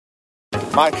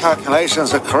my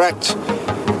calculations are correct,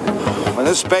 when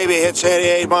this baby hits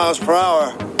 88 miles per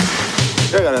hour,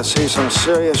 you're gonna see some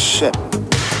serious shit.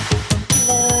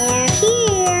 They're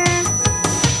here.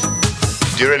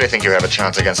 Do you really think you have a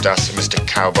chance against us, Mr.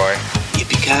 Cowboy?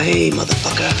 Yippee-ki-yay,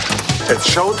 motherfucker. It's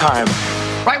showtime.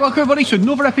 Right, welcome everybody to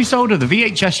another episode of the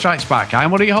VHS Strikes Back. I'm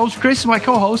one of your hosts, Chris, and my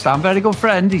co-host and very good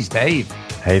friend is Dave.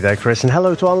 Hey there, Chris, and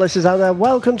hello to our listeners out there.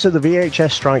 Welcome to the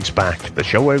VHS Strikes Back, the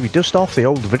show where we dust off the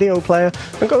old video player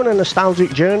and go on a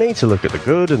nostalgic journey to look at the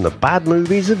good and the bad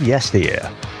movies of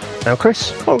yesteryear. Now, Chris,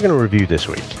 what are we going to review this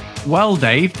week? Well,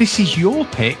 Dave, this is your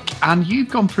pick, and you've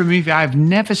gone for a movie I've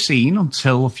never seen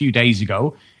until a few days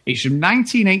ago. It's from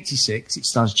 1986. It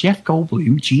stars Jeff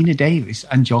Goldblum, Gina Davis,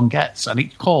 and John Getz, and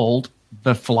it's called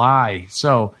The Fly.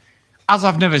 So, as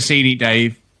I've never seen it,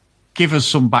 Dave, give us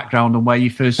some background on where you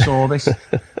first saw this.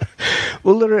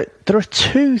 Well, there are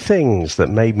two things that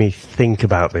made me think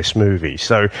about this movie.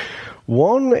 So,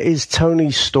 one is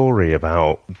Tony's story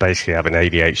about basically having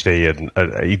ADHD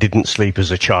and he didn't sleep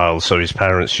as a child, so his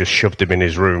parents just shoved him in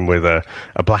his room with a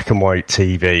black and white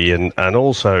TV. And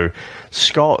also,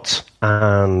 Scott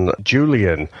and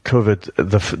Julian covered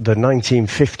the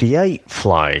 1958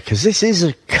 Fly, because this is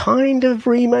a kind of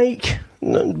remake,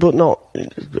 but not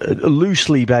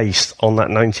loosely based on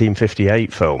that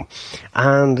 1958 film.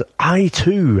 And I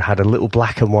too had a little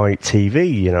black and white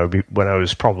TV, you know, when I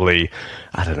was probably,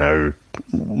 I don't know,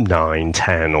 9,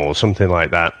 10 or something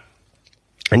like that.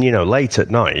 And, you know, late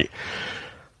at night,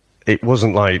 it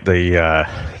wasn't like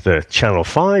the Channel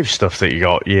 5 stuff that you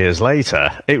got years later.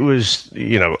 It was,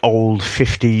 you know, old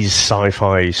 50s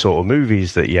sci-fi sort of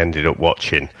movies that you ended up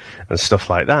watching and stuff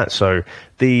like that. So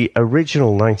the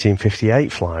original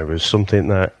 1958 Fly was something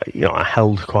that, you know, I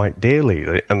held quite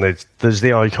dearly. And there's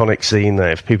the iconic scene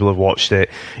that if people have watched it,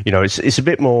 you know, it's a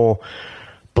bit more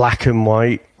black and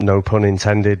white, no pun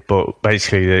intended, but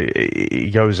basically he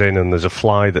goes in and there's a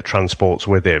fly that transports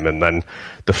with him, and then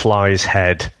the fly's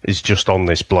head is just on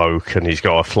this bloke and he's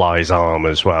got a fly's arm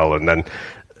as well. And then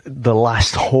the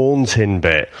last haunting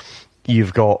bit,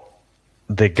 you've got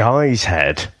the guy's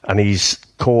head and he's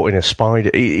caught in a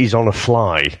spider. He's on a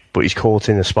fly, but he's caught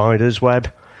in a spider's web.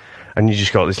 And you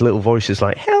just got this little voice that's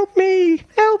like, help me,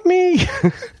 help me.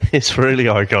 It's really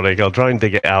iconic. I'll try and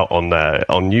dig it out on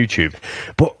YouTube.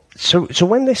 But so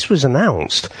when this was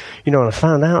announced, you know, and I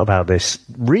found out about this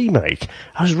remake,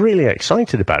 I was really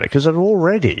excited about it because I'd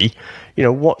already, you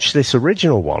know, watched this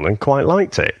original one and quite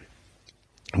liked it.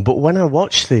 But when I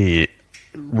watched the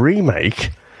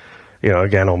remake, you know,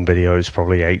 again on videos,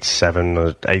 probably 87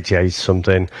 or 88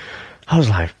 something, I was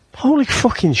like, holy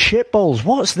fucking shitballs,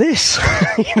 what's this?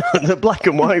 You know, the black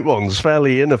and white one's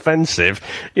fairly inoffensive.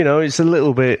 You know, it's a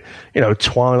little bit, you know,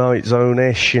 Twilight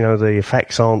Zone-ish. You know, the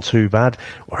effects aren't too bad.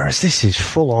 Whereas this is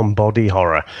full-on body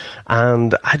horror.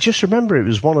 And I just remember it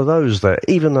was one of those that,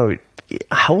 even though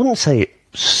I wouldn't say it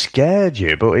scared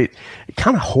you, but it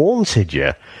kind of haunted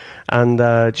you. And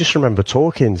just remember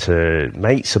talking to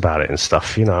mates about it and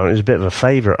stuff, you know, it was a bit of a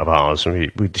favourite of ours, and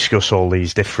we discuss all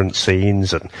these different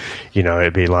scenes, and, you know,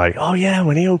 it'd be like, oh yeah,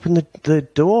 when he opened the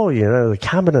door, you know, the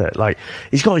cabinet, like,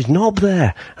 he's got his knob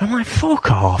there. And I'm like,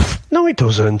 fuck off. No, it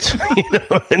doesn't. You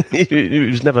know, and it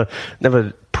was never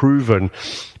proven,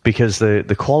 because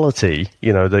the quality,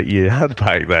 you know, that you had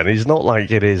back then is not like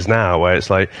it is now, where it's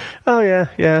like, oh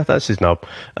yeah, that's his knob.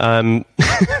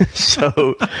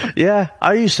 So, yeah,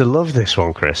 I used to love this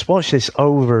one, Chris. Watch this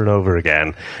over and over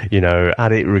again, you know,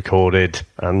 had it recorded,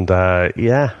 and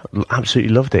yeah,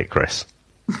 absolutely loved it, Chris.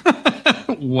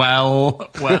 Well.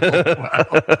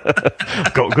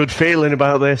 Got a good feeling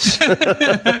about this.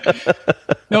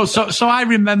 No, so I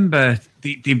remember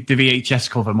the VHS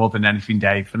cover more than anything,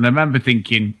 Dave, and I remember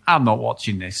thinking, I'm not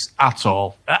watching this at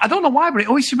all. I don't know why, but it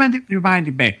always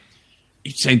reminded me,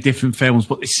 it's saying different films,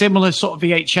 but it's similar sort of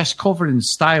VHS cover and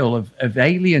style of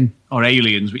Alien, or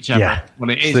Aliens, whichever one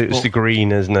it is. It's the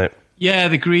green, isn't it? Yeah,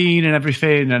 the green and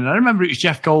everything. And I remember it was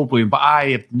Jeff Goldblum, but I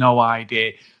have no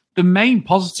idea. The main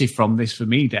positive from this for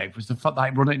me, Dave, was the fact that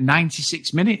it run at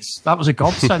 96 minutes. That was a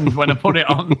godsend when I put it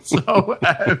on. So,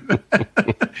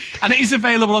 and it is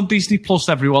available on Disney Plus,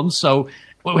 everyone. So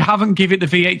we haven't given it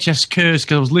the VHS curse,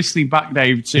 because I was listening back,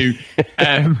 Dave, to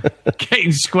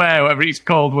Getting Square, whatever it's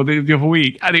called, the other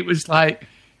week. And it was like,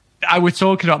 I was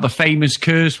talking about the famous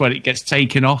curse where it gets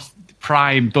taken off.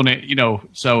 Prime done it, you know.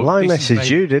 So I messaged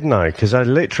you, didn't I? Because I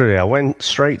went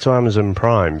straight to Amazon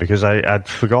Prime, because I'd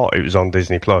forgot it was on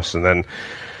Disney Plus, and then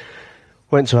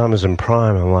went to Amazon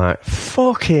Prime. I'm like,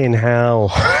 fucking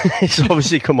hell! It's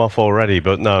obviously come off already,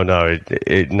 but no,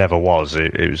 it never was.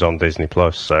 It was on Disney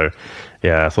Plus. So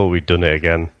yeah, I thought we'd done it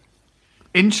again.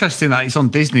 Interesting that it's on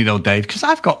Disney though, Dave, because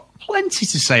I've got plenty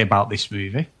to say about this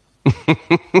movie.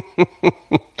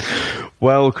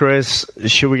 Well, Chris,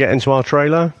 should we get into our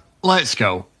trailer? Let's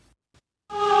go.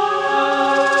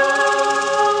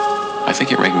 I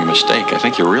think you're making a mistake. I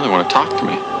think you really want to talk to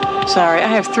me. Sorry, I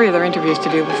have 3 other interviews to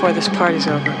do before this party's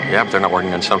over. Yeah, but they're not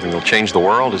working on something that'll change the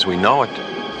world as we know it.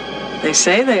 They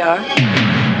say they are.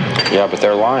 Yeah, but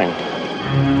they're lying.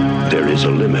 There is a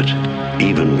limit,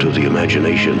 even to the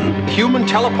imagination. Human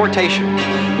teleportation,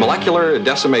 molecular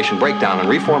decimation, breakdown, and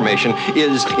reformation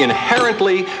is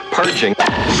inherently purging.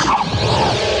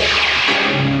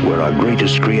 Where our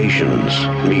greatest creations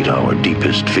meet our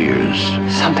deepest fears.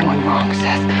 Something went wrong,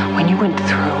 Seth. When you went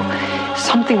through,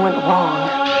 something went wrong.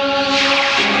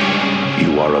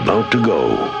 You are about to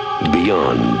go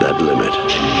beyond that limit.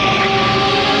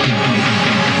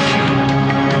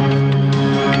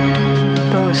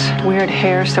 Those weird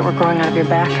hairs that were growing out of your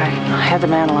back, I had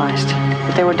them analyzed.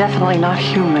 But they were definitely not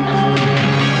human.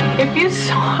 If you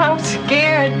saw how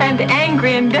scared and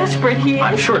angry and desperate he is.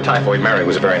 I'm sure Typhoid Mary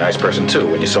was a very nice person, too,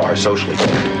 when you saw her socially.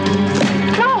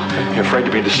 No! You're afraid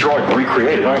to be destroyed and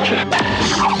recreated, aren't you?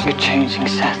 You're changing,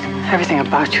 Seth. Everything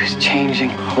about you is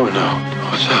changing. Oh, no.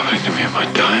 What's happening to me? Am I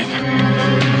dying?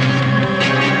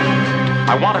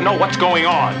 I want to know what's going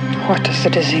on. What does the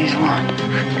disease want?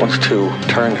 It wants to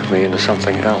turn me into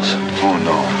something else. Oh,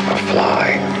 no. A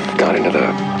fly got into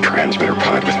the transmitter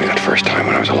pod with me that first time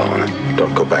when I was alone.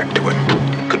 Don't go back to it.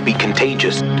 It could be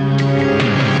contagious.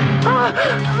 I'm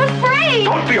afraid!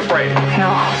 Don't be afraid.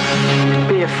 No.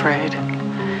 Be afraid.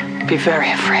 Be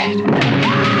very afraid.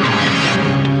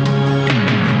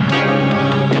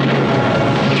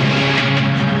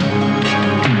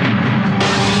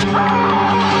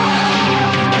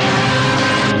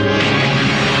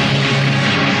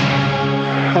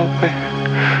 Help me.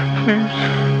 Please,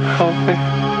 help me.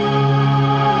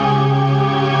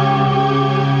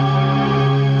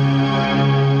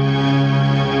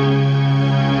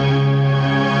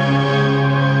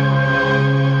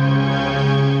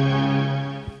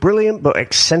 Brilliant but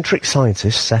eccentric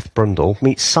scientist Seth Brundle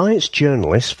meets science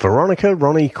journalist Veronica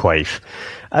Ronnie Quaife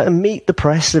at a Meet the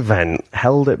Press event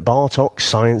held at Bartok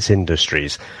Science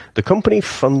Industries, the company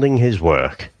funding his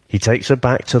work. He takes her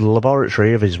back to the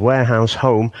laboratory of his warehouse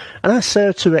home and asks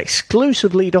her to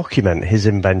exclusively document his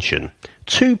invention,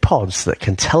 2 pods that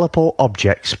can teleport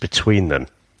objects between them.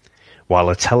 While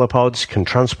the telepods can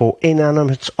transport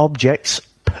inanimate objects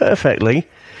perfectly,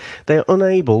 they are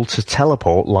unable to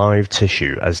teleport live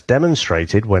tissue, as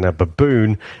demonstrated when a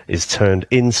baboon is turned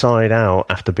inside out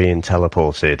after being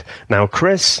teleported. Now,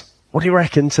 Chris, what do you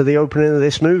reckon to the opening of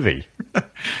this movie?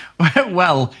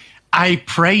 Well, I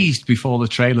praised before the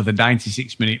trailer the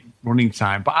 96-minute running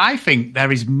time, but I think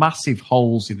there is massive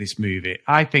holes in this movie.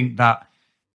 I think that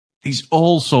there's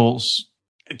all sorts.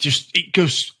 It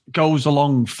goes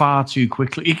along far too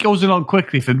quickly. It goes along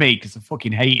quickly for me because I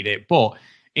fucking hated it, but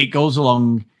it goes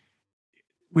along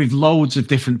with loads of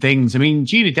different things. I mean,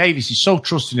 Gina Davis is so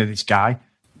trusting of this guy,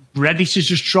 ready to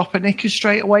just drop a knicker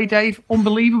straight away, Dave.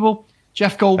 Unbelievable.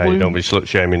 Jeff Goldblum. Hey, don't be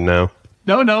slut-shaming now.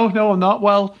 No, I'm not.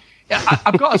 Well,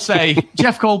 I've got to say,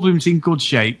 Jeff Goldblum's in good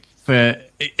shape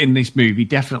in this movie,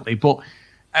 definitely. But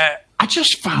I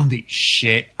just found it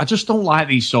shit. I just don't like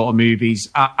these sort of movies.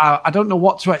 I don't know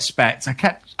what to expect.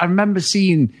 I remember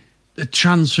seeing the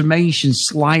transformation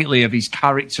slightly of his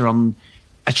character on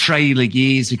a trailer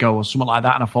years ago or something like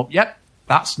that, and I thought, yep,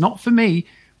 that's not for me.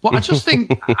 But I just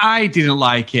think I didn't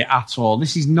like it at all.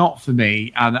 This is not for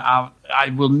me, and I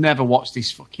will never watch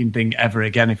this fucking thing ever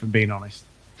again, if I'm being honest.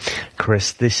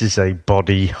 Chris, this is a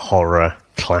body horror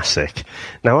classic.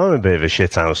 Now, I'm a bit of a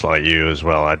shithouse like you as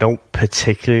well. I don't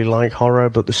particularly like horror,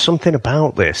 but there's something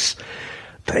about this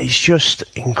that is just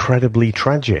incredibly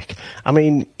tragic. I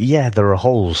mean, yeah, there are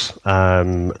holes.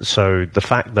 So the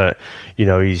fact that,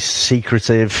 he's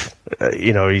secretive,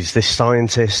 he's this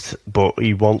scientist, but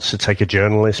he wants to take a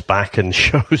journalist back and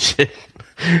shows him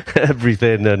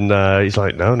everything, and he's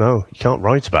like, no, you can't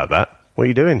write about that. What are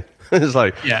you doing? It's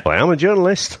like, yeah. Well, I am a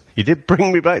journalist. You did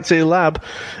bring me back to your lab,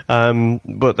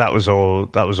 but that was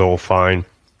all fine.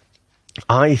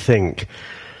 I think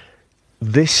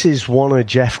this is one of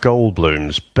Jeff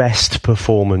Goldblum's best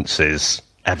performances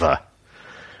ever.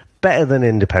 Better than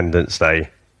Independence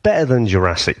Day, better than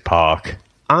Jurassic Park.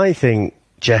 I think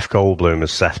Jeff Goldblum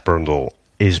as Seth Brundle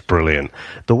is brilliant.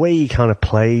 The way he kind of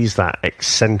plays that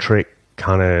eccentric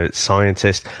kind of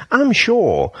scientist. I'm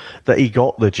sure that he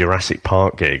got the Jurassic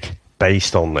Park gig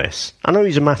based on this. I know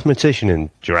he's a mathematician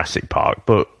in Jurassic Park,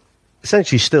 but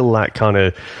essentially still that kind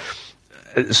of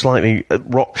slightly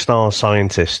rock star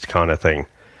scientist kind of thing.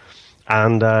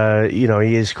 And,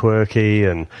 he is quirky,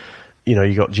 and you know,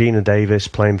 you got Gina Davis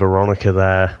playing Veronica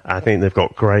there. I think they've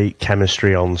got great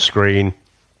chemistry on screen.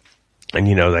 And,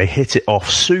 you know, they hit it off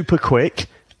super quick,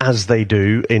 as they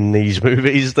do in these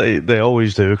movies. They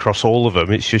always do across all of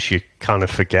them. It's just you kind of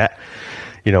forget.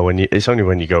 You know, it's only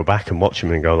when you go back and watch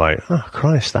them and go like, oh,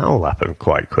 Christ, that'll happen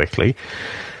quite quickly.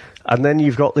 And then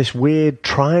you've got this weird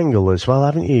triangle as well,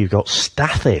 haven't you? You've got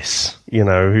Stathis, you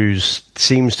know, who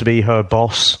seems to be her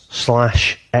boss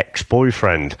 /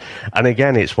 ex-boyfriend. And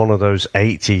again, it's one of those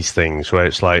 80s things where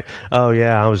it's like, oh,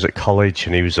 yeah, I was at college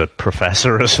and he was a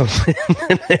professor or something.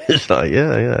 And it's like,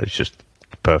 yeah, it's just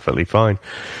perfectly fine.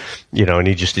 You know, and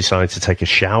he just decided to take a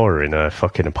shower in a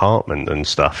fucking apartment and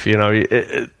stuff. You know,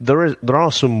 there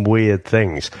are some weird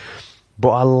things. But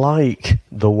I like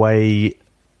the way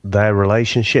their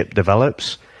relationship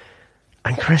develops.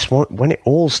 And Chris, when it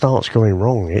all starts going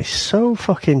wrong, it's so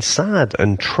fucking sad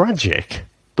and tragic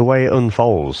the way it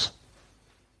unfolds.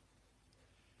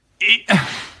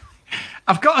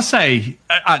 I've got to say,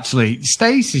 actually,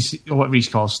 Stathis, or whatever he's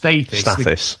called,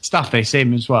 Stathis,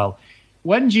 him as well.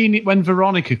 When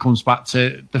Veronica comes back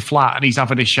to the flat and he's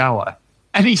having a shower,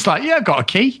 and he's like, yeah, I've got a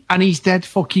key, and he's dead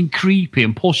fucking creepy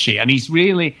and pushy, and he's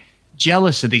really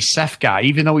jealous of this Seth guy,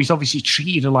 even though he's obviously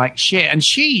treated her like shit, and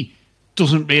she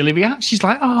doesn't really react. She's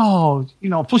like, oh, you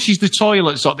know, pushes the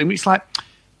toilet sort of thing. It's like,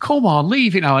 come on,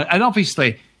 leave it now. And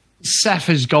obviously, Seth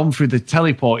has gone through the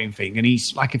teleporting thing, and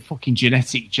he's like a fucking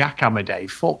genetic jackhammer,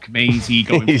 Dave. Fuck me, he's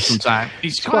ego sometimes.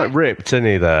 He's quite ripped, isn't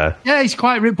he, there? Yeah, he's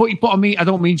quite ripped, but I mean, I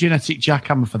don't mean genetic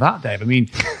jackhammer for that, Dave. I mean,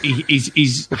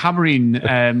 he's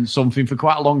hammering something for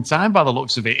quite a long time by the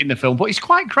looks of it in the film, but it's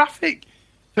quite graphic.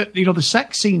 But, you know, the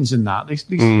sex scenes and that,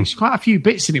 there's quite a few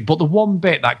bits in it, but the one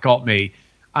bit that got me,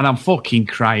 and I'm fucking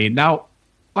crying. Now,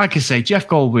 like I say, Jeff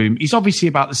Goldblum, he's obviously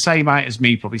about the same height as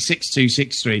me, probably 6'2",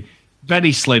 6'3",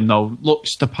 very slim, though,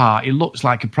 looks the part. He looks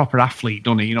like a proper athlete,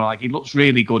 doesn't he? You know, like, he looks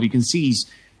really good. You can see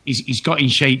he's got in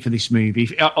shape for this movie,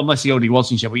 unless he already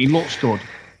was in shape, but he looks good.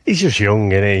 He's just young,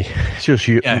 isn't he? He's just,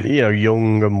 you know,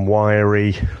 young and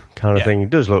wiry kind of thing. He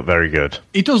does look very good.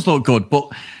 He does look good, but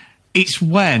it's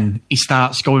when he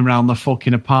starts going around the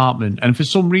fucking apartment, and for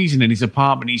some reason in his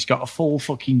apartment he's got a full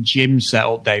fucking gym set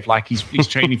up, Dave, like he's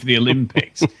training for the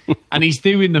Olympics, and he's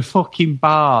doing the fucking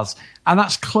bars, and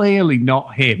that's clearly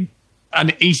not him.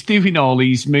 And he's doing all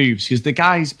these moves because the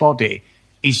guy's body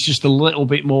is just a little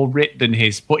bit more ripped than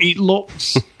his, but it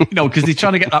looks, you know, because they're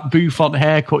trying to get that bouffant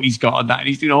haircut he's got and that, and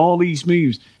he's doing all these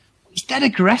moves. He's dead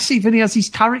aggressive, and he has his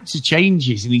character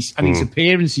changes, and his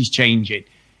appearance is changing.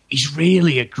 He's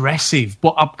really aggressive.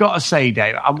 But I've got to say,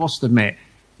 Dave, I must admit,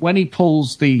 when he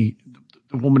pulls the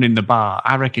woman in the bar,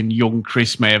 I reckon young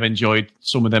Chris may have enjoyed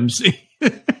some of them scenes.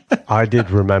 I did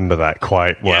remember that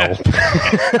quite well.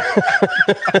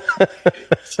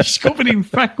 She's covered in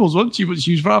freckles, wasn't she? But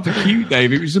she was rather cute,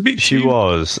 Dave. It was a bit She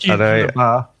was. And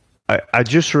I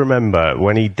just remember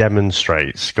when he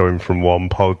demonstrates going from one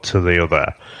pod to the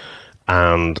other,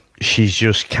 and she's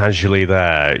just casually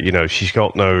there. You know, she's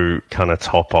got no kind of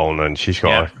top on, and she's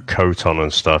got a coat on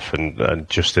and stuff, and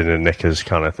just in a knickers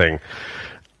kind of thing.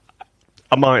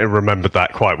 I might have remembered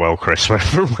that quite well, Chris,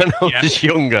 from when I was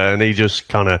younger, and he just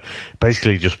kind of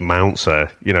basically just mounts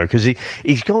her, you know, because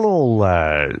he's gone all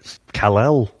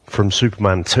Kal-El from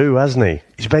Superman 2, hasn't he?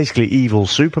 He's basically evil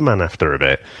Superman after a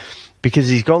bit, because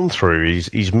he's gone through,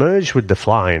 he's merged with the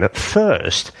Fly, and at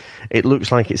first it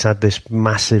looks like it's had this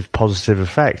massive positive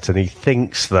effect, and he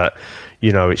thinks that,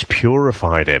 you know, it's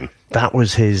purified him. That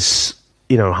was his,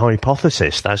 you know,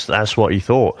 hypothesis. That's what he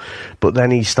thought. But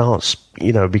then he starts,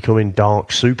 you know, becoming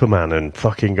Dark Superman and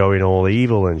fucking going all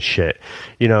evil and shit,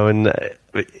 you know. And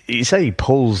you say he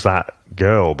pulls that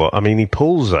girl, but I mean, he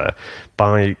pulls her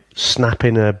by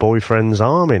snapping her boyfriend's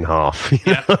arm in half.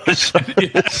 Yeah.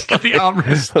 The arm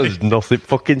wrist. There's nothing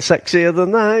fucking sexier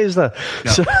than that, is there?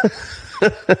 No. So,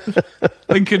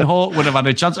 Lincoln Hawk would have had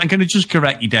a chance. I'm going to just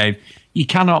correct you, Dave. You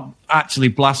cannot actually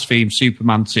blaspheme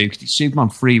Superman 2, because it's Superman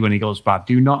 3 when he goes bad.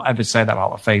 Do not ever say that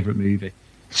about a favourite movie.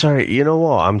 Sorry, you know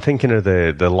what? I'm thinking of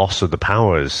the loss of the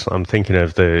powers. I'm thinking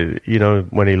of the, you know,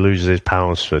 when he loses his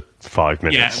powers for 5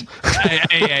 minutes.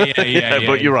 Yeah.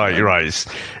 But you're right.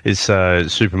 It's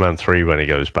Superman 3 when he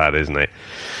goes bad, isn't it?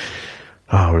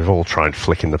 Oh, we've all tried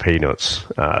flicking the peanuts.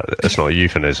 It's not a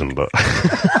euphemism, but...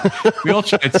 We all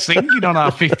tried singing on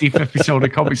our 50th episode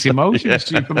of Comics in Motion,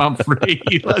 Superman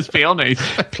 3, let's be honest.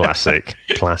 Classic.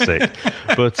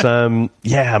 But,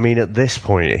 yeah, I mean, at this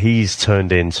point, he's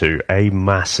turned into a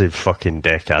massive fucking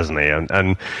dick, hasn't he?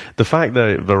 And the fact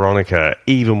that Veronica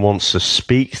even wants to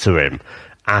speak to him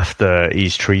after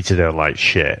he's treated her like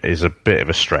shit is a bit of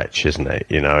a stretch, isn't it?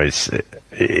 You know,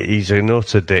 he's an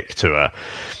utter dick to her.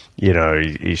 You know,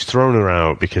 he's thrown her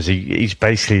out because he's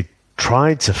basically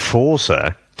tried to force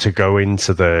her to go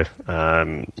into the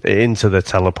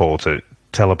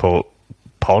teleport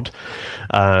pod.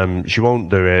 She won't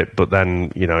do it, but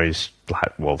then, you know, he's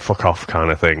like, well, fuck off kind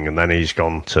of thing. And then he's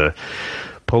gone to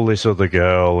pull this other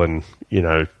girl, and, you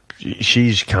know,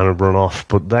 she's kind of run off.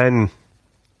 But then,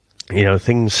 you know,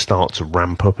 things start to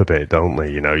ramp up a bit, don't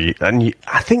they? You know,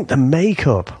 I think the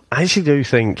makeup, I actually do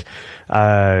think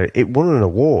it won an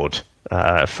award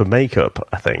for makeup,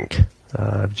 I think.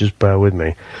 Just bear with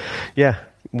me. Yeah,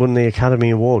 won the Academy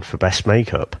Award for Best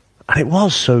Makeup. And it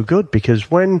was so good, because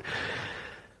when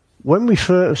we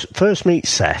first meet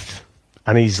Seth,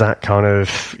 and he's that kind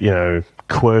of, you know,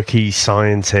 quirky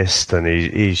scientist, and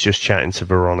he's just chatting to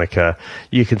Veronica,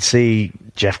 you can see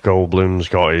Jeff Goldblum's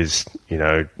got his, you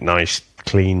know, nice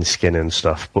clean skin and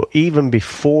stuff. But even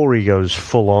before he goes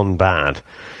full on bad,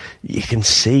 you can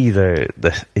see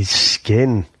his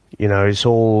skin, you know, it's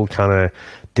all kind of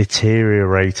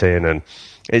deteriorating, and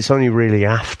it's only really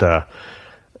after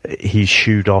he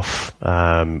shooed off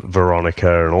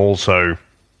Veronica, and also,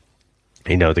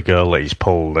 you know, the girl that he's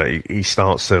pulled, he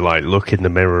starts to like look in the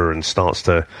mirror and starts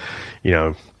to, you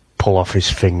know, pull off his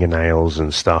fingernails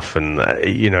and stuff, and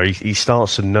you know, he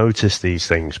starts to notice these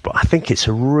things. But I think it's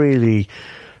a really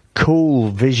cool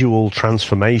visual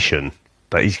transformation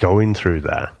that he's going through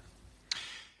there.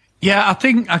 Yeah, I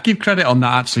think I give credit on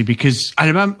that, actually, because I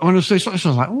remember when I was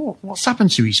like, oh, what's happened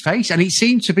to his face? And it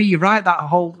seemed to be, you're right,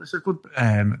 it's a good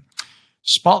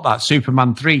spot, that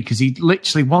Superman 3, because he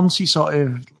literally, once he sort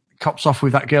of cops off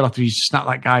with that girl after he snapped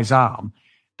that guy's arm,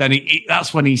 then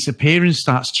that's when his appearance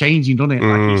starts changing, doesn't it?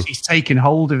 Like he's taking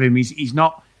hold of him. He's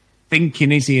not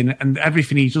thinking, is he? And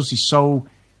everything he does is so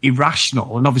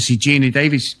irrational. And obviously, Gina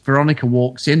Davis, Veronica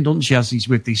walks in, doesn't she, as he's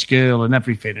with this girl and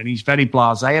everything, and he's very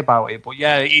blasé about it. But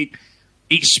yeah,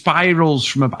 it spirals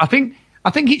from. I think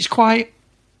it's quite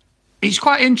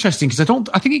interesting, because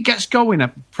I think it gets going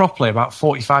properly about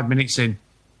 45 minutes in.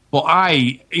 But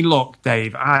look,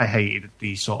 Dave, I hated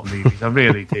these sort of movies. I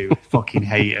really do fucking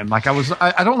hate them. Like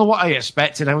I don't know what I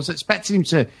expected. I was expecting him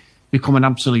to become an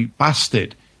absolute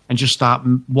bastard and just start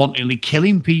wantonly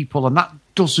killing people, and that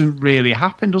doesn't really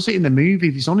happen, does it, in the movie?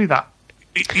 There's only that,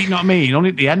 you know what I mean?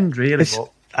 Only at the end, really.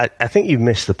 I think you've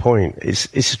missed the point.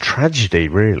 It's a tragedy,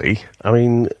 really. I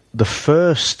mean, the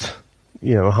first,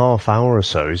 you know, half hour or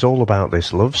so is all about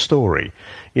this love story.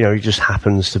 You know, he just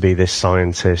happens to be this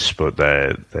scientist, but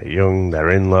they're young,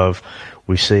 they're in love.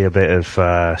 We see a bit of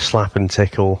slap and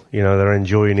tickle. You know, they're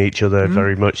enjoying each other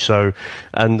very much so.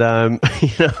 And, you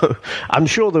know, I'm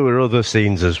sure there were other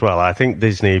scenes as well. I think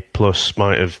Disney Plus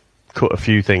might have cut a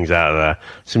few things out of there. I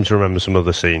seem to remember some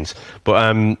other scenes.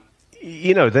 But,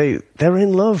 you know, they're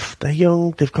in love. They're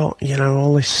young. They've got, you know,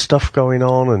 all this stuff going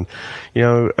on. And, you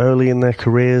know, early in their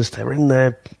careers, they're in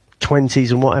their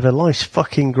 20s and whatever. Life's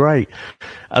fucking great.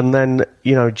 And then,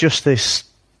 you know, just this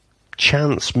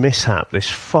chance mishap, this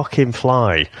fucking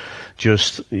fly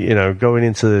just, you know, going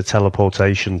into the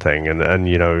teleportation thing, and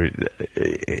you know,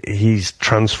 he's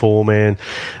transforming.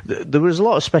 There was a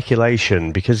lot of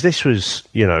speculation, because this was,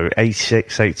 you know,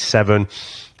 86, 87. There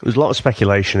was a lot of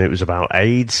speculation it was about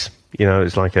AIDS. You know,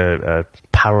 it's like a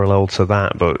parallel to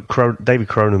that. But David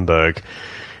Cronenberg,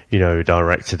 you know, who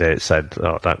directed it, said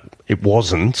that it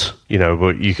wasn't, you know,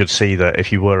 but you could see that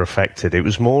if you were affected, it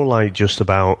was more like just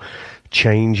about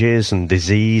changes and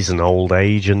disease and old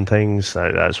age and things.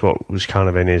 That's what was kind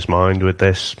of in his mind with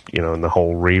this, you know, and the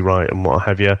whole rewrite and what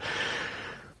have you.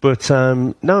 But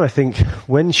no, I think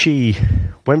when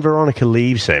Veronica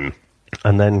leaves him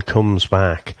and then comes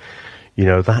back, you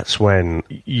know, that's when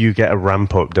you get a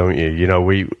ramp up, don't you? You know,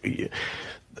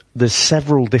 there's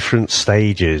several different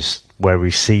stages where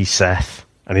we see Seth,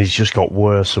 and he's just got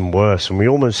worse and worse, and we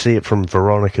almost see it from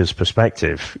Veronica's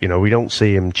perspective. You know, we don't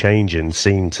see him changing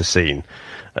scene to scene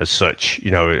as such.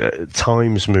 You know,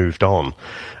 time's moved on,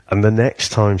 and the next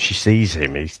time she sees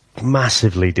him, he's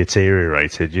massively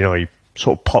deteriorated. You know, he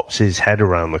sort of pops his head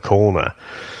around the corner,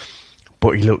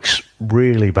 but he looks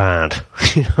really bad.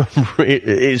 You know,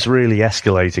 it's really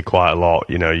escalated quite a lot.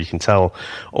 You know, you can tell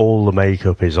all the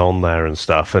makeup is on there and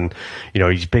stuff. And, you know,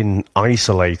 he's been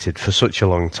isolated for such a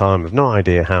long time. I've no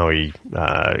idea how he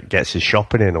gets his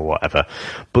shopping in or whatever.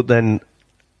 But then,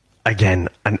 again,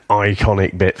 an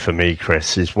iconic bit for me,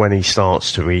 Chris, is when he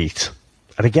starts to eat.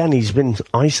 And again, he's been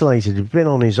isolated. He's been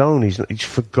on his own. He's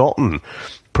forgotten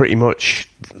pretty much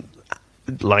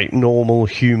like normal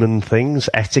human things,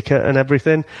 etiquette and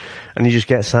everything, and he just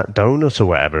gets that donut or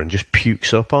whatever and just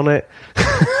pukes up on it.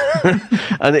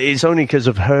 And it's only because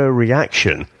of her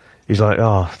reaction He's like,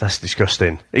 oh, that's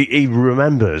disgusting. He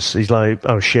remembers. He's like,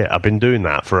 oh shit, I've been doing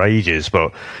that for ages,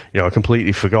 but I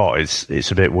completely forgot.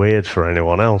 It's a bit weird for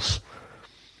anyone else.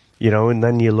 And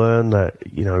then you learn that,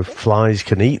 flies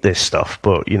can eat this stuff,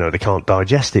 but, they can't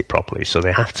digest it properly, so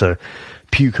they have to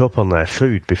puke up on their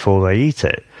food before they eat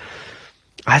it.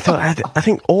 I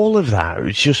think all of that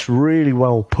was just really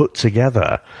well put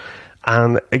together.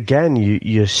 And again,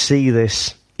 you see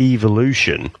this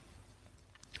evolution,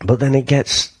 but then it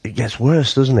gets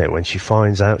worse, doesn't it, when she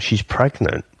finds out she's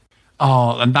pregnant?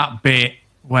 Oh, and that bit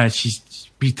where she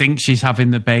thinks she's having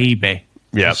the baby.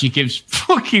 Yeah, she gives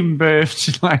fucking birth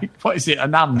to what is it,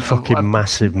 an ant? Fucking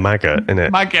massive maggot, innit?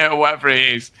 Maggot or whatever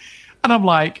it is. And I'm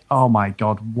like, oh my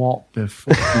God, what the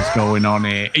fuck is going on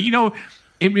here?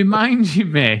 It reminds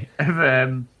me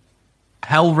of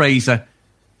Hellraiser,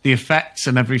 the effects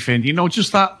and everything.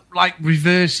 Just that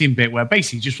reversing bit where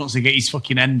basically he just wants to get his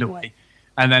fucking end away,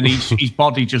 and then his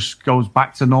body just goes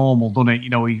back to normal, doesn't it?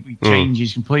 He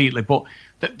changes completely. But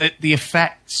the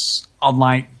effects on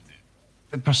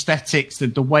the prosthetics,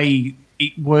 the way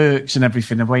it works and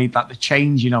everything, the way that the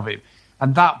changing of it.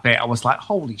 And that bit, I was like,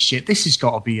 holy shit, this has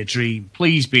got to be a dream.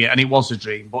 Please be it. And it was a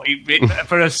dream. But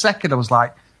for a second, I was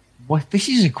like, what? This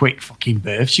is a quick fucking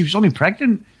birth. She was only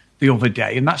pregnant the other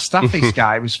day. And that Stathis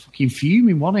guy was fucking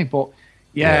fuming, wasn't he? But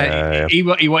yeah. He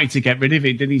wanted to get rid of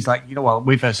it. Then he's like,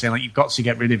 with her saying, you've got to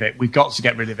get rid of it. We've got to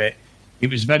get rid of it. It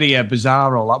was very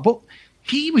bizarre, all that. But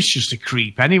he was just a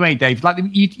creep anyway, Dave.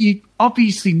 You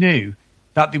obviously knew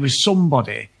that there was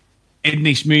somebody in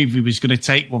this movie who was going to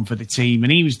take one for the team,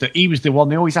 and he was the one.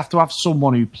 They always have to have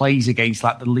someone who plays against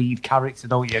the lead character,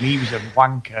 don't you? And he was a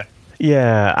wanker.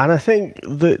 Yeah, and I think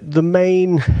the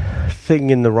main thing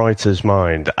in the writer's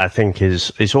mind, I think,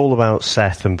 is all about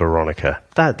Seth and Veronica.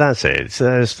 That's it.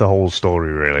 That's the whole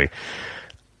story, really.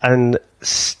 And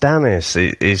Stathis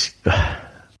is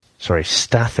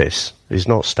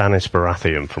not Stannis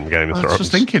Baratheon from Game of Thrones. I was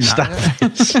just thinking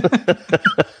that.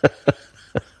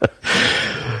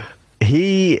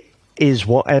 He is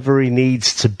whatever he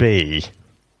needs to be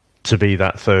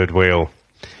that third wheel.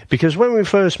 Because when we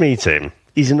first meet him,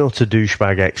 he's an utter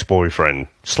douchebag ex-boyfriend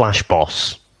 /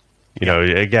 boss.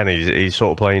 Again, he's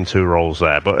sort of playing two roles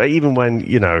there. But even when,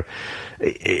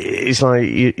 it's like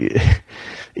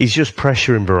he's just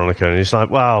pressuring Veronica, and he's like,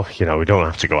 well, we don't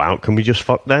have to go out. Can we just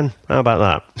fuck then? How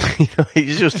about that?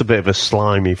 He's just a bit of a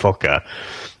slimy fucker.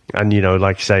 And,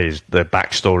 like you say, the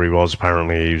backstory was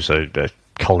apparently he was a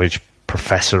college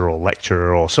professor or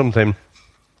lecturer or something.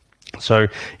 So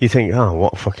you think, oh,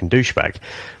 what a fucking douchebag.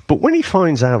 But when he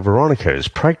finds out Veronica is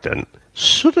pregnant,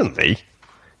 suddenly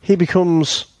he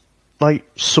becomes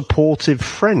supportive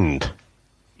friend.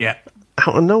 Yeah.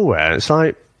 Out of nowhere. It's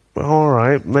like, all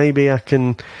right, maybe I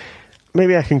can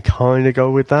kind of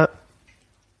go with that.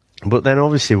 But then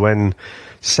obviously when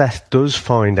Seth does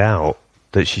find out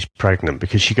that she's pregnant,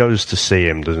 because she goes to see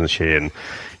him, doesn't she? And,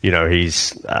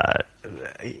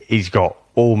 he's got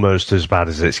almost as bad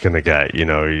as it's going to get. He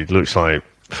looks like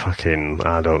fucking,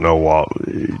 I don't know what,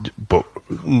 but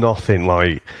nothing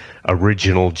like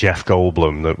original Jeff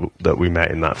Goldblum that we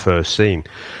met in that first scene.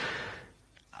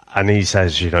 And he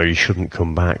says, you shouldn't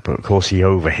come back. But of course he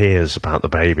overhears about the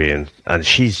baby, and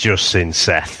she's just seen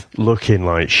Seth looking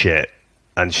like shit.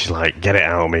 And she's like, get it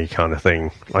out of me kind of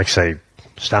thing. Like I say,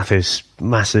 Stathis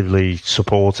massively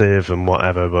supportive and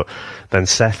whatever, but then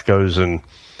Seth goes and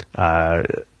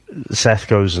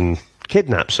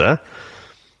kidnaps her.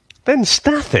 Then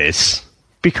Stathis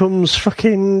becomes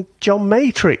fucking John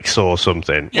Matrix or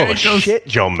something. Yeah, well, shit,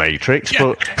 John Matrix, yeah.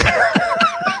 But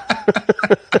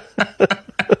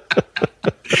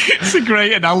it's a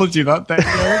great analogy, that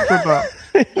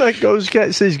day. Like goes,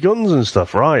 gets his guns and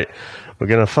stuff, right? We're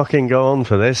going to fucking go on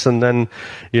for this. And then,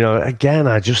 again,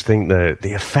 I just think the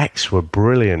effects were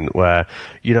brilliant where,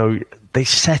 they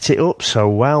set it up so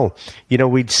well.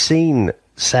 We'd seen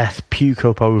Seth puke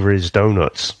up over his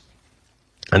donuts.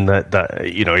 And that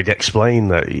he'd explain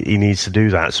that he needs to do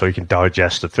that so he can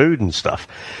digest the food and stuff.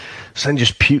 So then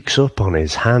just pukes up on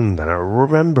his hand, and I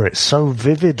remember it so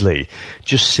vividly,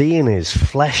 just seeing his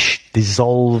flesh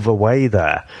dissolve away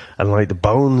there, and the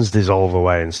bones dissolve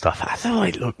away and stuff. I thought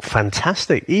it looked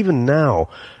fantastic. Even now,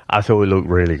 I thought it looked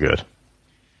really good.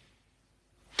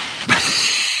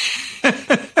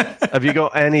 Have you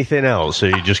got anything else? Or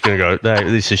are you just going to go,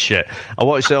 no, this is shit? I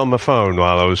watched it on my phone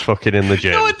while I was fucking in the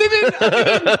gym. No, I didn't.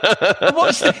 I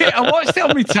watched it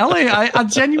on my telly. I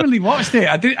genuinely watched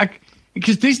it.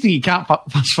 Because Disney, you can't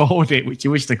fast forward it, which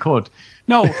you wish they could.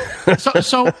 No.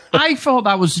 So I thought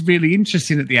that was really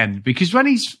interesting at the end, because when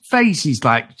his face is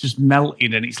just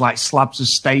melting and it's like slabs of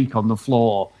steak on the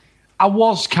floor, I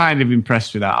was kind of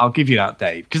impressed with that. I'll give you that,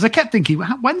 Dave, because I kept thinking,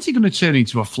 when's he going to turn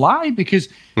into a fly? Because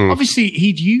obviously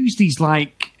he'd used these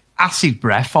like acid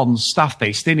breath on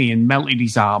Staffbase, didn't he, and melted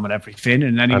his arm and everything,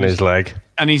 and then his leg,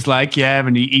 and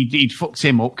he'd fucked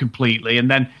him up completely, and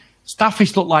then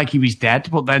Staffbase looked like he was dead,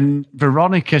 but then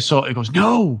Veronica sort of goes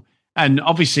no, and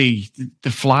obviously the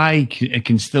fly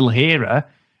can still hear her.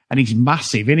 And he's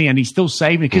massive, isn't he? And he's still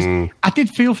saving it. Because I did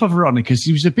feel for Veronica, because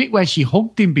there was a bit where she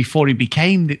hugged him before he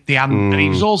became the and he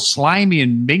was all slimy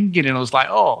and minging. And I was like,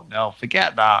 oh, no,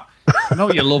 forget that. I know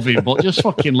you love him, but just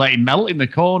fucking let him melt in the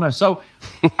corner. So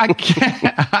I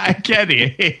get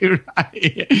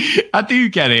it. I do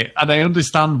get it. And I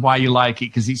understand why you like it,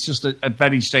 because it's just a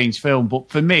very strange film. But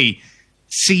for me,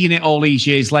 seeing it all these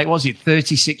years later, was it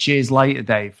 36 years later,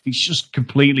 Dave? It's just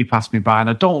completely passed me by. And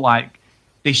I don't like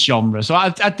this genre. So I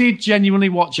did genuinely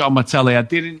watch it on my telly. I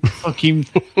didn't fucking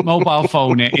mobile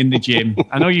phone it in the gym.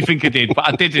 I know you think I did,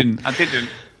 but I didn't.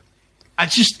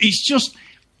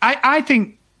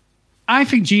 I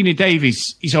think Gina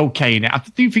Davis is okay in it. I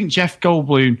do think Jeff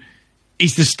Goldblum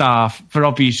is the star for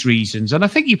obvious reasons. And I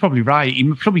think you're probably right.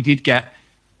 He probably did get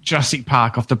Jurassic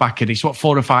Park off the back of this, 4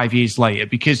 or 5 years later,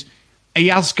 because he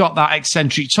has got that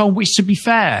eccentric tone, which, to be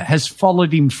fair, has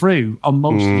followed him through on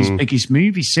most of his biggest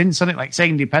movies since, hasn't it? Like, say,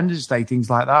 Independence Day, things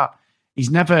like that. He's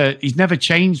never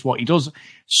changed what he does.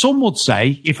 Some would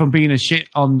say, if I'm being a shit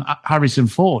on Harrison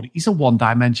Ford, he's a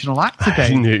one-dimensional actor,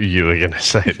 Dave. I knew you were going to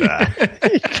say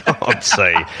that. You can't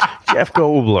say Jeff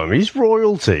Goldblum. He's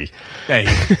royalty.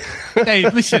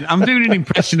 Dave, listen, I'm doing an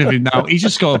impression of him now. He's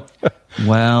just gone,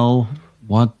 well,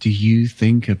 what do you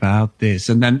think about this?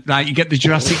 And then like, you get the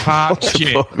Jurassic Park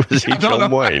shit. What the fuck was he, John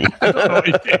Wayne?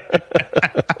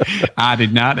 I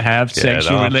did not have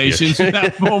sexual relations with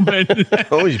that woman.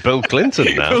 Oh, he's Bill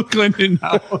Clinton now. Bill Clinton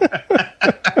now. No,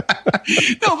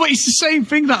 but it's the same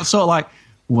thing. That's sort of like,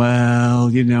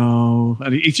 well, you know.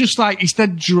 And it's just like,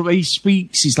 instead he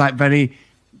speaks, he's like very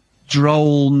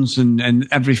drones and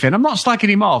everything. I'm not slacking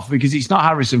him off because it's not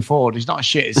Harrison Ford. He's not as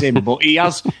shit as him, but he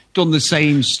has done the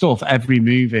same stuff every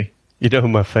movie. You know,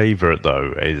 my favourite,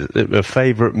 though, is my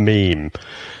favourite meme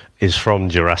is from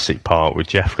Jurassic Park with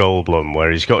Jeff Goldblum,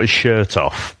 where he's got his shirt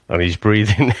off and he's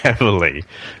breathing heavily.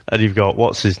 And you've got,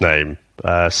 what's his name?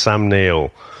 Sam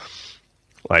Neill,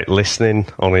 like, listening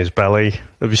on his belly.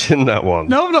 Have you seen that one?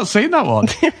 No, I've not seen that one.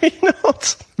 Have you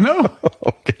not? No.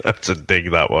 I'm going to have to dig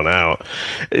that one out.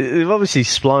 They've obviously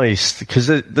spliced, because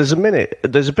there's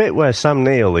a bit where Sam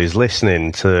Neill is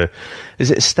listening to,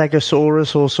 is it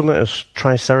Stegosaurus or something, a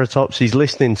Triceratops? He's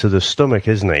listening to the stomach,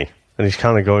 isn't he? And he's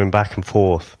kind of going back and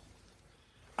forth.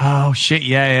 Oh, shit,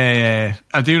 yeah.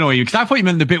 I do know you, because I thought you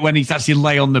meant the bit when he's actually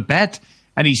lay on the bed,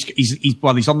 and he's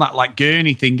on that, like,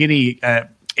 gurney thing, isn't he,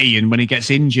 Ian, when he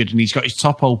gets injured and he's got his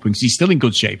top open, because he's still in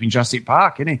good shape in Jurassic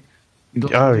Park, isn't he?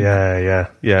 Oh, yeah.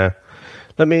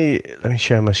 Let me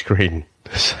share my screen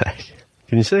a sec.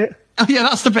 Can you see it? Oh, yeah,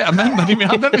 that's the bit I meant.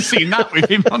 I've never seen that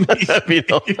with him on his...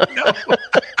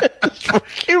 It's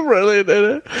fucking brilliant,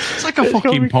 isn't it? It's like a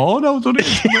fucking porno, doesn't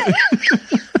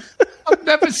it? I've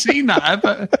never seen that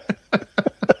ever.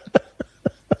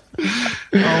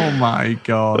 Oh, my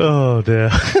God. Oh,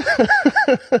 dear.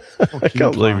 I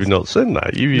can't believe you've not seen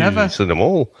that. You've usually seen them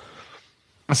all.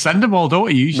 I send them all, don't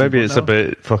I, usually? Maybe it's a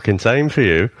bit fucking tame for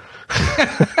you.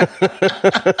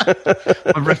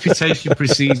 My reputation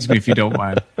precedes me, if you don't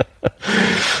mind.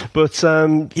 But,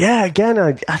 again,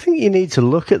 I think you need to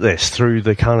look at this through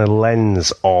the kind of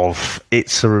lens of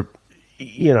it's a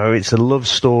love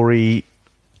story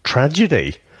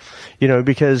tragedy,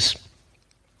 because...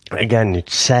 Again,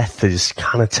 Seth is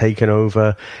kind of taken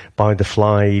over by the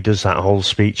fly. He does that whole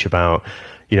speech about,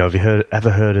 have you ever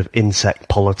heard of insect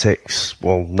politics?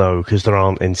 Well, no, because there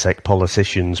aren't insect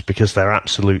politicians, because they're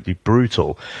absolutely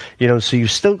brutal. So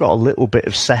you've still got a little bit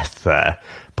of Seth there,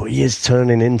 but he is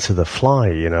turning into the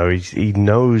fly, He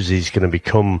knows he's going to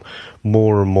become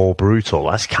more and more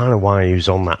brutal. That's kind of why he was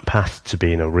on that path to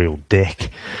being a real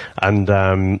dick. And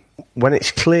when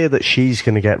it's clear that she's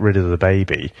going to get rid of the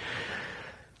baby...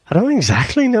 I don't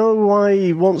exactly know why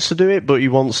he wants to do it, but he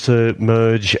wants to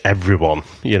merge everyone.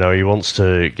 He wants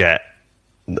to get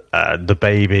the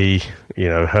baby,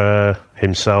 her,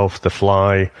 himself, the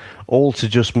fly, all to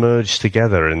just merge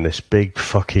together in this big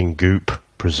fucking goop,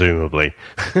 presumably.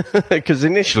 Because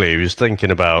initially he was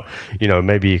thinking about,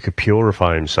 maybe he could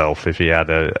purify himself if he had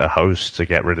a host to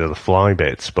get rid of the fly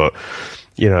bits, but...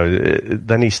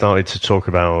 then he started to talk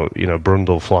about,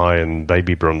 Brundlefly and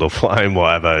baby Brundlefly and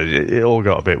whatever. It all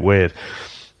got a bit weird.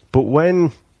 But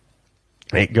when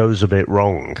it goes a bit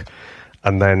wrong,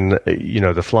 and then,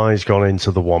 the fly's gone into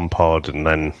the one pod, and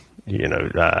then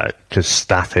because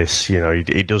Stathis,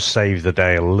 he does save the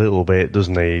day a little bit,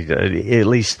 doesn't he? At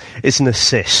least it's an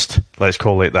assist, let's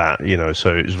call it that,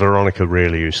 so it was Veronica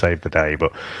really who saved the day,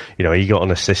 but, he got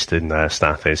an assist in there,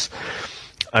 Stathis.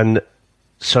 And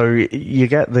so you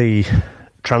get the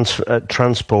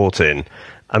transporting,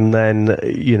 and then,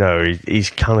 he's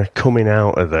kind of coming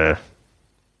out of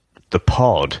the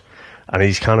pod, and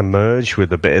he's kind of merged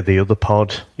with a bit of the other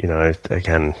pod.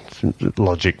 Again,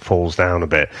 logic falls down a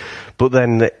bit. But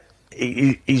then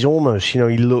he's almost, he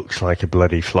looks like a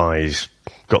bloody fly. He's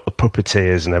got the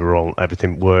puppeteers and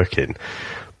everything working.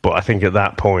 But I think at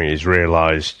that point he's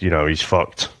realised, he's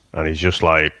fucked. And he's just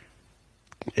like,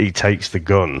 he takes the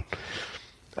gun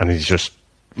and he just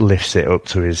lifts it up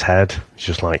to his head. He's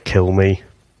just like, kill me.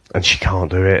 And she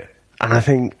can't do it. And I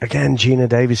think, again, Gina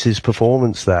Davis's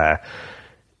performance there,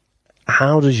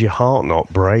 how does your heart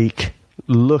not break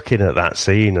looking at that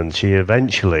scene? And she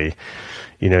eventually,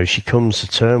 she comes to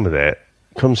terms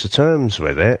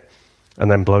with it,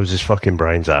 and then blows his fucking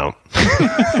brains out.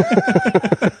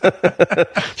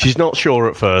 She's not sure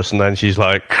at first, and then she's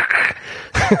like,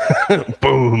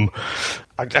 boom.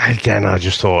 Again, I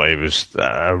just thought it was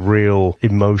a real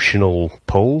emotional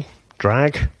pull,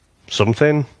 drag,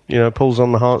 something, pulls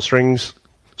on the heartstrings.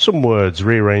 Some words,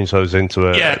 rearrange those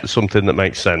into something that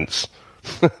makes sense.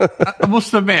 I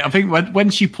must admit, I think when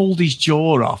she pulled his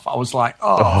jaw off, I was like,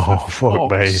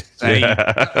 fuck me. Yeah.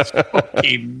 That's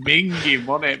fucking minging,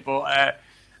 wasn't it? But,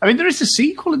 there is a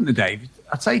sequel in the day.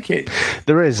 I take it.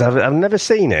 There is. I've never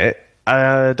seen it.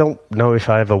 I don't know if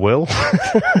I ever will,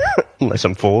 unless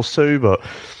I'm forced to. But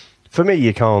for me,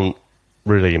 you can't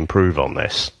really improve on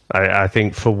this. I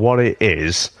think for what it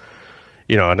is,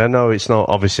 and I know it's not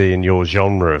obviously in your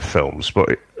genre of films,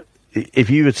 but if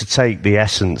you were to take the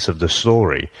essence of the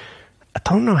story, I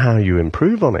don't know how you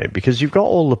improve on it, because you've got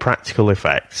all the practical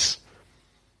effects.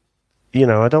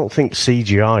 I don't think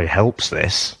CGI helps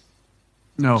this.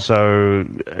 No. So,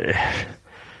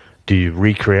 do you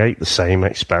recreate the same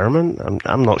experiment?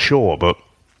 I'm not sure, but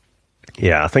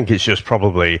yeah, I think it's just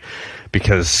probably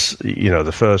because,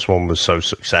 the first one was so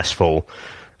successful.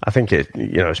 I think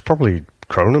it's probably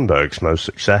Cronenberg's most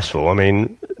successful.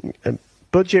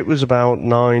 Budget was about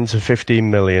 9 to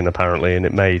 15 million apparently, and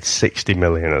it made 60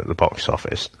 million at the box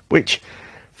office, which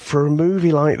for a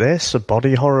movie like this, a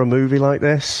body horror movie like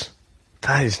this,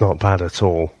 that is not bad at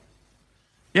all.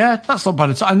 Yeah, that's not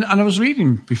bad at all. And I was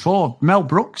reading before, Mel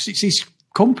Brooks, it's his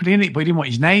company, in it, but he didn't want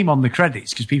his name on the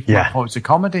credits because people might thought it's a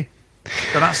comedy.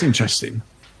 So that's interesting.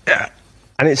 Yeah.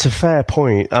 And it's a fair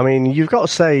point. You've got to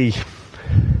say,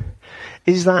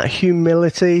 is that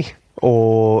humility,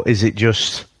 or is it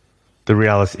just the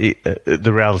reality?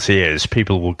 The reality is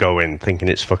people will go in thinking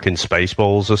it's fucking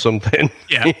Spaceballs or something.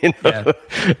 Yeah. And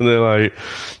they're like,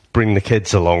 bring the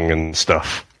kids along and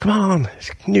stuff. Come on,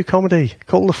 it's a new comedy.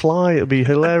 Call The Fly. It'll be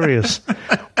hilarious.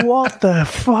 What the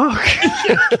fuck?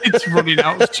 It's running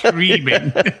out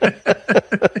screaming.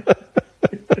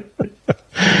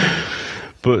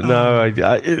 But no, I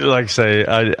like I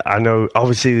say, I know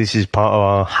obviously this is part of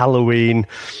our Halloween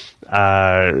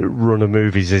run of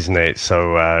movies, isn't it?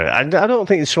 So I don't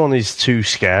think this one is too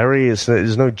scary.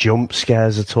 There's no jump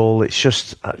scares at all. It's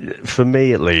just, for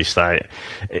me at least,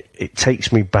 it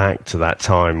takes me back to that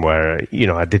time where,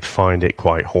 I did find it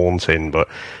quite haunting. But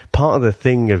part of the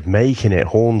thing of making it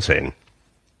haunting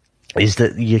is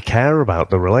that you care about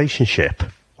the relationship,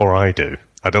 or I do.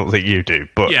 I don't think you do,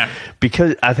 but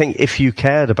because I think if you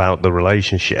cared about the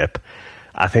relationship,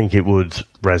 I think it would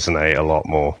resonate a lot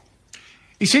more.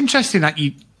 It's interesting that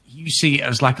you see it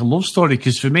as like a love story,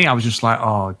 because for me, I was just like,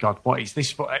 oh God, what is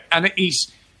this? And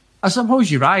I suppose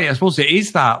you're right. I suppose it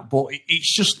is that, but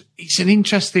it's an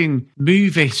interesting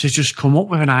movie to just come up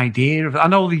with an idea of. I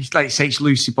know these, like say, it's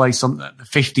loosely based on the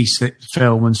 50s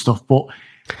film and stuff, but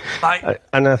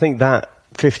and I think that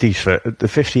the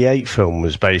 58 film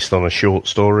was based on a short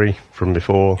story from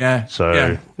before. Yeah.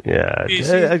 So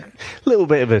a little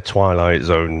bit of a Twilight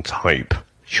Zone type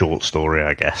short story,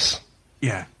 I guess.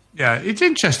 Yeah, it's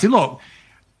interesting. Look,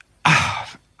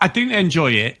 I didn't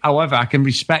enjoy it. However, I can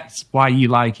respect why you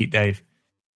like it, Dave,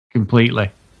 completely.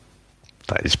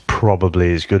 That is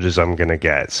probably as good as I'm going to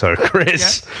get. So,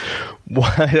 Chris,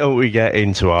 why don't we get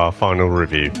into our final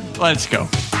review? Let's go.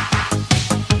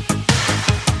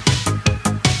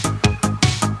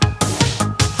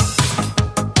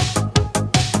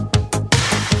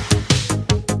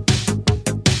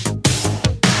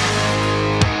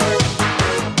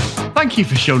 Thank you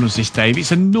for showing us this, Dave.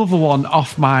 It's another one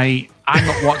off my I'm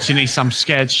not watching this, I'm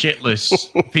scared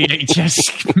shitless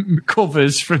VHS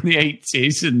covers from the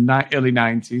 80s and early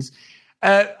 90s.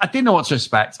 I didn't know what to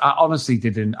expect. I honestly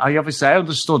didn't. I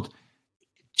understood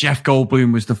Jeff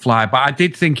Goldblum was the Fly, but I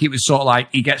did think it was sort of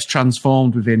like he gets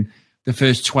transformed within the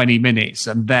first 20 minutes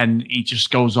and then he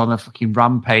just goes on a fucking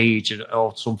rampage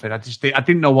or something. I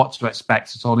didn't know what to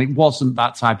expect at all. And it wasn't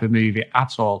that type of movie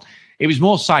at all. It was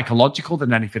more psychological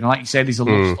than anything. Like you said, there's a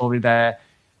love story there.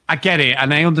 I get it,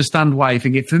 and I understand why you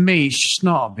think it. For me, it's just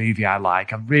not a movie I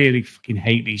like. I really fucking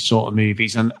hate these sort of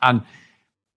movies. And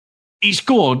it's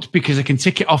good because I can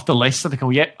tick it off the list. And I go,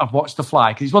 yeah, I've watched The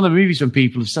Fly. Because it's one of the movies when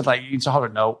people have said, like, into horror,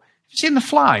 no. Have you seen The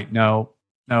Fly? No.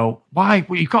 Why?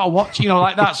 Well, you've got to watch,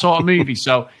 like that sort of movie.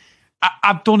 So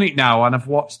I've done it now and I've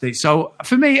watched it. So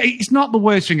for me, it's not the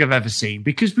worst thing I've ever seen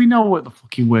because we know what the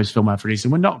fucking worst film ever is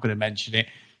and we're not going to mention it.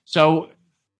 So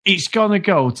it's going to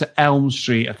go to Elm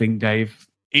Street, I think, Dave.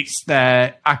 It's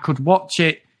there. I could watch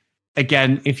it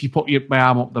again if you put my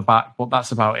arm up the back, but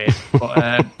that's about it.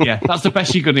 But yeah, that's the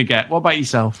best you're going to get. What about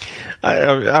yourself?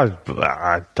 I'll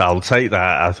take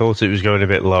that. I thought it was going a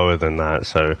bit lower than that,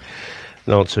 so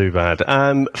not too bad.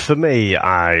 For me,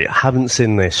 I haven't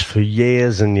seen this for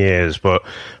years and years, but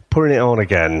putting it on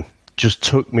again just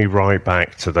took me right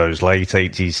back to those late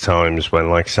 80s times when,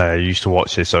 like I say, I used to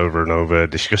watch this over and over,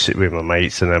 discuss it with my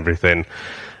mates and everything.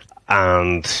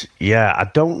 And yeah, I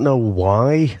don't know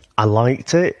why I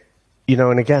liked it,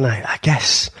 and again, I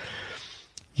guess,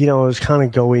 I was kind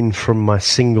of going from my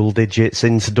single digits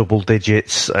into double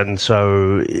digits. And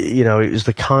so,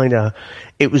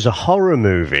 it was a horror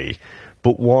movie,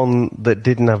 but one that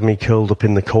didn't have me curled up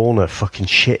in the corner fucking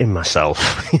shitting myself,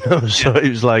 So it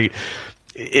was like,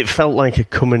 it felt like a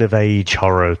coming-of-age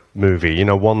horror movie,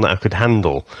 one that I could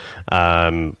handle,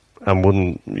 and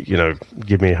wouldn't,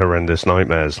 give me horrendous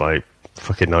nightmares like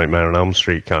fucking Nightmare on Elm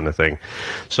Street kind of thing.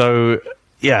 So,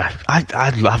 yeah,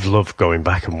 I've loved going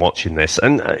back and watching this.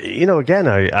 And, again,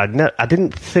 I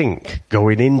didn't think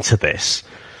going into this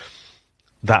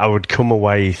that I would come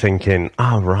away thinking,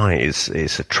 right,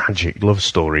 it's a tragic love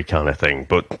story kind of thing.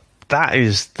 But that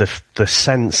is the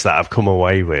sense that I've come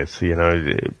away with.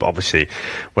 Obviously,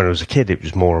 when I was a kid, it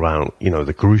was more about,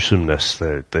 the gruesomeness,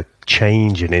 the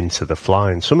changing into the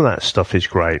Fly. And some of that stuff is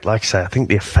great. Like I say, I think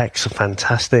the effects are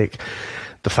fantastic.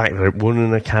 The fact that it won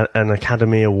an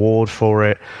Academy Award for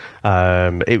it.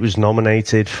 It was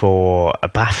nominated for a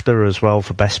BAFTA as well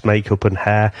for Best Makeup and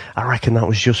Hair. I reckon that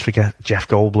was just for Jeff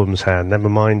Goldblum's hair, never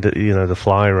mind, The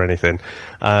Fly or anything.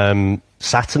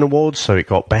 Saturn Awards, so it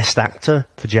got Best Actor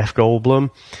for Jeff Goldblum,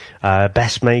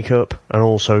 Best Makeup, and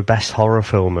also Best Horror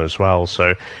Film as well.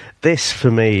 So this,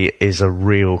 for me, is a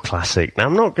real classic. Now,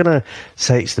 I'm not going to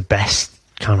say it's the best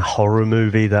kind of horror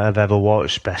movie that I've ever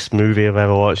watched, best movie I've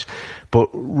ever watched, but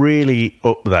really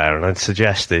up there. And I'd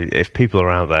suggest that if people are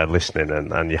out there listening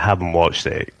and you haven't watched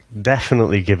it,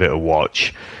 definitely give it a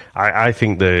watch. I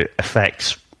think the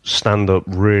effects stand up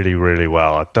really, really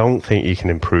well. I don't think you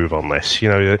can improve on this.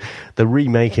 They're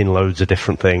remaking loads of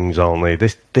different things, aren't they?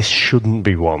 This shouldn't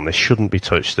be one. This shouldn't be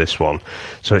touched, this one.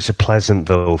 So it's a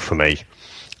Pleasantville for me,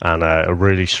 and a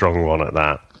really strong one at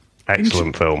that.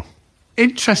 Excellent film.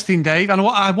 Interesting, Dave. And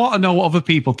I want to know what other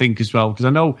people think as well, because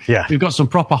I know we've got some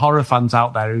proper horror fans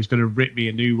out there who's going to rip me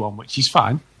a new one, which is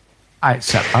fine. I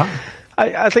accept that.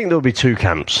 I think there'll be two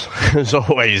camps, as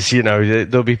always.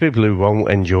 There'll be people who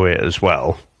won't enjoy it as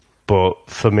well. But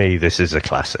for me, this is a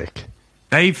classic.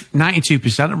 Dave,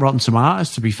 92% of Rotten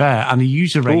Tomatoes, to be fair, and the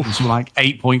user ratings were like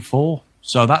 8.4.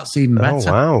 So that's even better.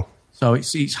 Oh, wow. So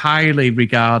it's highly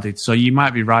regarded. So you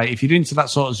might be right. If you're into that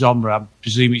sort of genre, I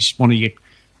presume it's one of your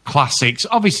classics.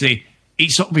 Obviously,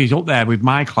 it's up there with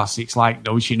my classics like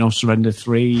No Shit, No Surrender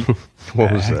 3.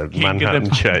 What was that?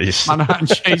 Manhattan Chase. Manhattan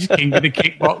Chase, King of the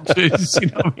Kickboxers. You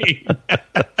know what I mean?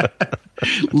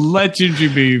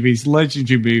 Legendary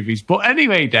movies. But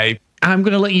anyway, Dave, I'm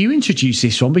going to let you introduce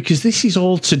this one because this is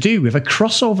all to do with a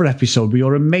crossover episode with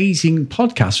your amazing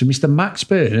podcast with Mr. Max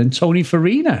Burton and Tony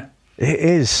Farina. It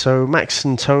is. So Max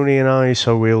and Tony and I,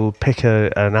 we'll pick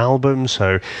an album.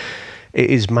 So it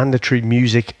is Mandatory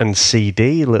Music and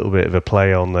CD, a little bit of a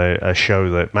play on a show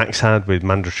that Max had with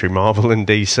Mandatory Marvel and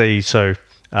DC. So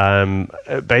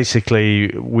basically,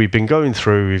 we've been going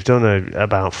through, we've done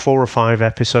about 4 or 5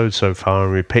 episodes so far,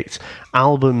 and we picked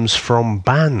albums from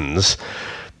bands.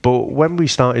 But when we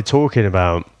started talking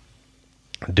about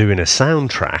doing a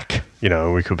soundtrack,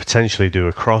 we could potentially do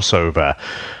a crossover,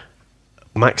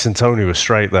 Max and Tony were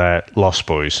straight there, Lost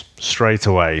Boys, straight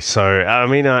away. So, I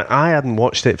mean, I hadn't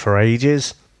watched it for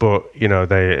ages, but,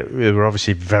 they were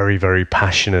obviously very, very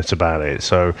passionate about it.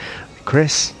 So,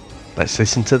 Chris, let's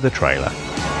listen to the trailer.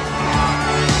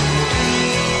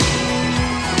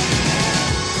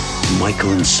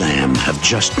 Michael and Sam have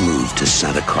just moved to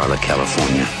Santa Carla,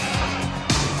 California.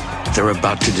 They're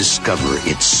about to discover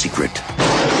its secret.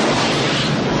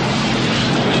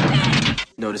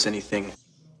 notice anything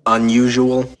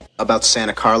unusual about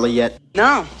Santa Carla yet?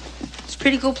 No. It's a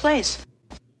pretty cool place.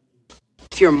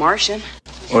 If you're a Martian.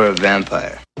 Or a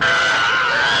vampire.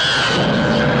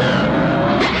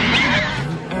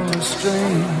 When you're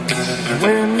strange.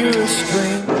 When you're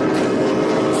strange.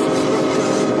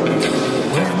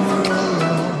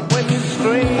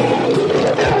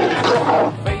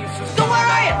 So where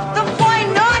are you? The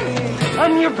flying nun?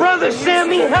 I'm your brother,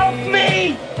 Sammy. Help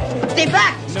me! Stay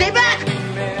back! Stay back!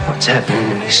 What's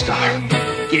happening, Star?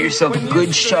 Get yourself a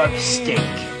good sharp steak.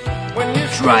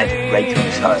 Drive it right through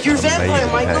his heart. You're a vampire,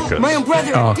 Michael. My own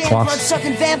brother, a damn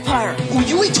blood-sucking vampire. Oh,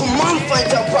 you wait till Mom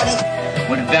finds out, buddy.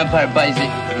 When a vampire buys it,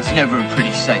 it's never a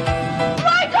pretty sight.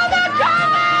 Michael, they're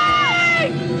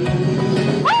coming!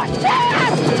 Oh, shit!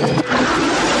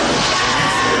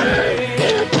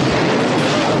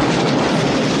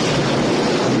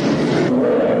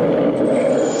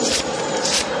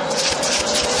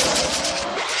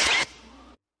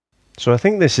 So I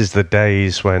think this is the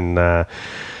days when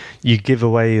you give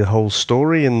away the whole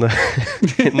story in the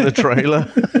in the trailer.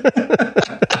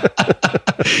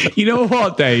 You know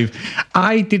what, Dave?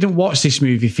 I didn't watch this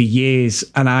movie for years,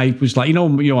 and I was like,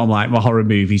 I'm like my horror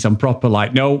movies. I'm proper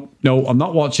like, no, I'm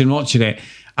not watching it.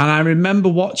 And I remember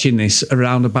watching this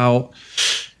around about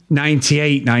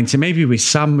 98, 90, maybe with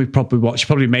Sam. We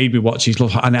probably made me watch his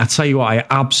Love. And I tell you what, I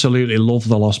absolutely love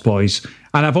The Lost Boys.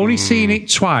 And I've only seen it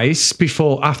twice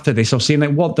after this. I've seen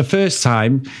it the first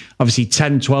time, obviously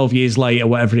 10, 12 years later,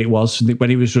 whatever it was, when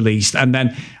it was released. And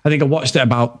then I think I watched it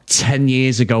about 10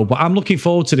 years ago. But I'm looking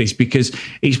forward to this because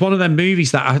it's one of them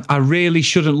movies that I really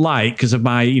shouldn't like because of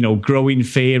my, growing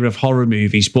fear of horror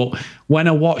movies. But when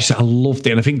I watched it, I loved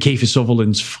it. And I think Kiefer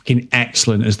Sutherland's fucking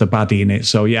excellent as the baddie in it.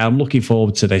 So yeah, I'm looking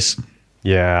forward to this.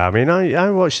 Yeah, I mean, I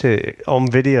watched it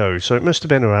on video, so it must have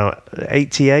been around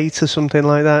 88 or something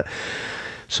like that.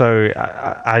 So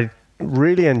I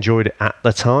really enjoyed it at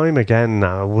the time. Again,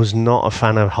 I was not a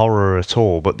fan of horror at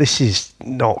all, but this is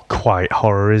not quite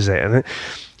horror, is it? And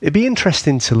it'd be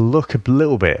interesting to look a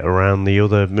little bit around the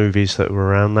other movies that were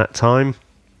around that time.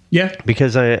 Yeah.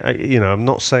 Because, I'm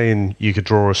not saying you could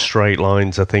draw a straight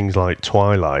line to things like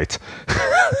Twilight.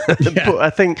 Yeah. But I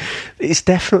think it's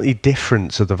definitely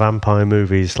different to the vampire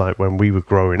movies like when we were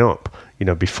growing up.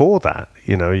 Before that,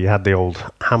 you had the old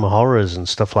Hammer horrors and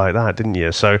stuff like that, didn't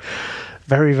you? So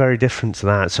very, very different to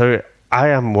that. So I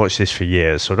haven't watched this for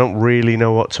years, so I don't really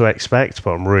know what to expect,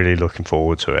 but I'm really looking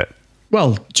forward to it.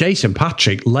 Well, Jason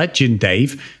Patric, legend,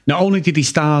 Dave, not only did he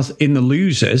star in The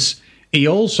Losers, he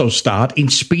also starred in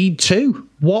Speed 2.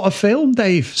 What a film,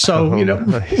 Dave. So,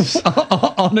 nice.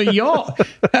 On a yacht.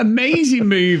 Amazing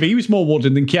movie. He was more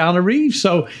wooden than Keanu Reeves.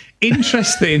 So,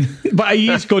 interesting. But he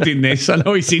is good in this. I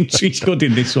know he's good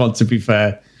in this one, to be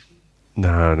fair.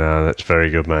 No, that's very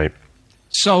good, mate.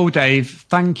 So, Dave,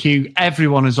 thank you,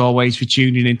 everyone, as always, for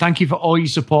tuning in. Thank you for all your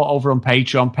support over on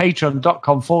Patreon.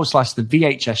 Patreon.com/The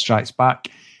VHS Strikes Back.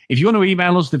 If you want to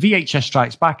email us, the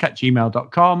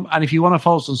VHSStrikesBack@gmail.com. And if you want to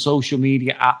follow us on social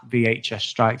media @VHS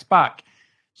Strikes Back.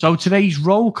 So today's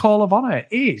roll call of honour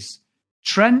is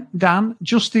Trent, Dan,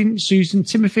 Justin, Susan,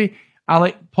 Timothy,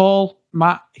 Alec, Paul,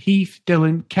 Matt, Heath,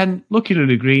 Dylan, Kent, Lucky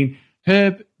Luna Green,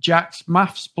 Herb, Jax,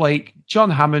 Maths, Blake, John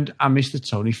Hammond, and Mr.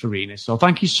 Tony Farina. So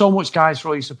thank you so much, guys, for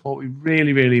all your support. We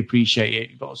really, really appreciate it.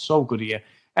 You've got us so good here.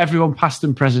 Everyone past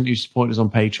and present who supported us on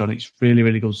Patreon. It's really,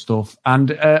 really good stuff.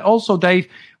 And also, Dave,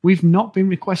 we've not been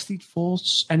requested for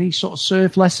any sort of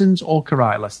surf lessons or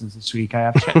karate lessons this week. I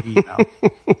have checked the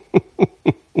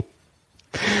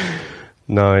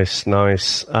Nice.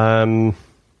 email.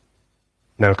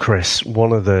 Now, Chris,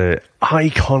 one of the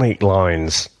iconic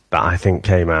lines that I think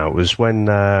came out was when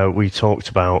we talked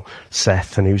about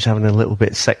Seth and he was having a little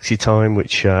bit sexy time,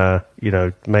 which,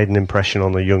 made an impression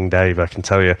on the young Dave, I can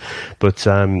tell you. But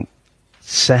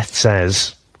Seth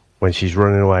says, when she's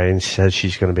running away and she says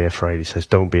she's going to be afraid, he says,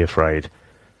 "Don't be afraid."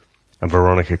 And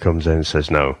Veronica comes in and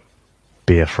says, "No,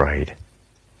 be afraid.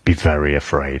 Be very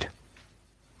afraid."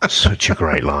 Such a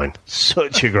great line.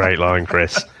 Such a great line,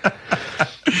 Chris.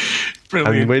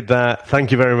 Brilliant. And with that,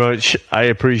 thank you very much. I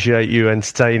appreciate you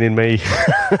entertaining me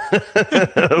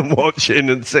and watching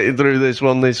and sitting through this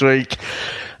one this week.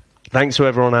 Thanks to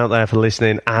everyone out there for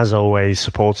listening. As always,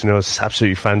 supporting us. It's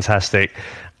absolutely fantastic.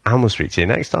 And we'll speak to you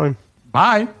next time.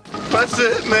 Bye. That's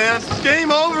it, man.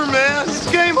 Game over, man. It's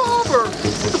game over.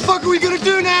 What the fuck are we going to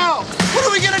do now? What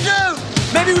are we going to do?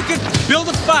 Maybe we could build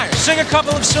a fire, sing a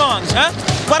couple of songs, huh?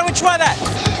 Why don't we try that?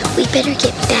 We better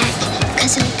get back,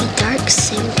 because it'll be dark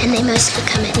soon, and they mostly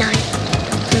come at night.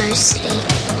 Mostly.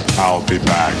 I'll be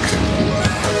back.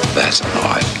 That's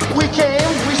odd. We came,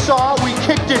 we saw, we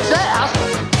kicked its ass.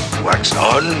 Wax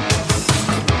on,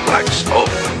 wax off.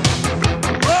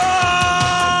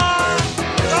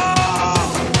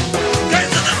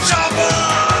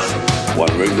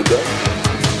 ring the bell?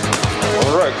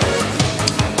 All right.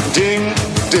 Ding,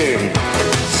 ding.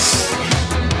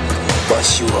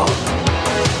 Bust you up.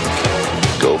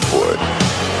 Go for it.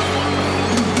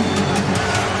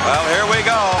 Well, here we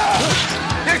go.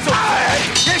 Ain't so bad.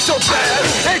 Ain't so bad.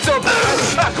 Ain't so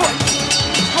bad. Come on.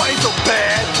 Ain't so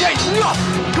bad. Ain't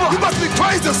nothing. Come on. You must be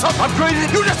crazy or something. I'm crazy.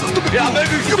 You just a stupid. Yeah, maybe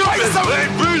you stupid. I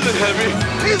ain't breathing heavy.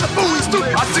 He's a fool. He's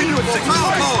stupid. I